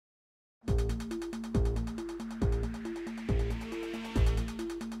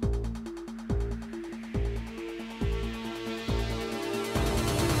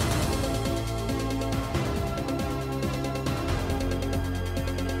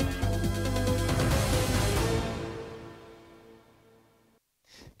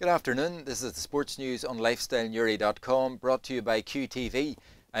Good afternoon, this is the sports news on lifestylenewry.com, brought to you by QTV.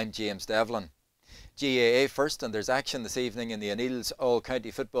 I'm James Devlin. GAA first, and there's action this evening in the O'Neill's All-County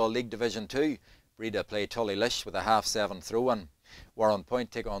Football League Division 2. Breda play Tullylish with a half-7 throw-in. Warren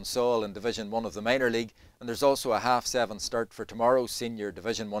Point take on Saul in Division 1 of the Minor League, and there's also a half-7 start for tomorrow's senior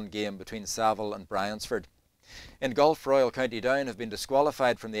Division 1 game between Saville and Bryansford. In golf, Royal County Down have been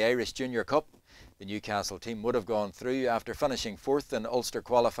disqualified from the Irish Junior Cup. The Newcastle team would have gone through after finishing 4th in Ulster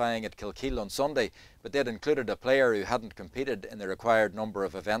qualifying at Kilkeel on Sunday, but they'd included a player who hadn't competed in the required number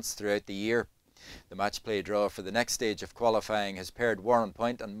of events throughout the year. The match play draw for the next stage of qualifying has paired Warren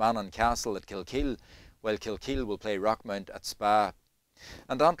Point and Mannon Castle at Kilkeel, while Kilkeel will play Rockmount at Spa.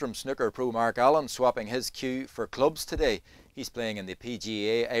 And Antrim snooker pro Mark Allen swapping his cue for clubs today. He's playing in the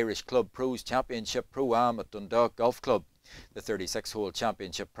PGA Irish Club Pros Championship Pro-Am at Dundalk Golf Club. The 36-hole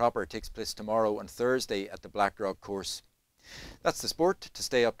championship proper takes place tomorrow and Thursday at the Blackrock course. That's the sport. To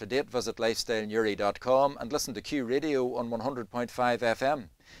stay up to date, visit lifestylenewry.com and listen to Q Radio on 100.5 FM.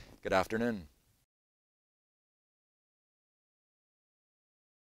 Good afternoon.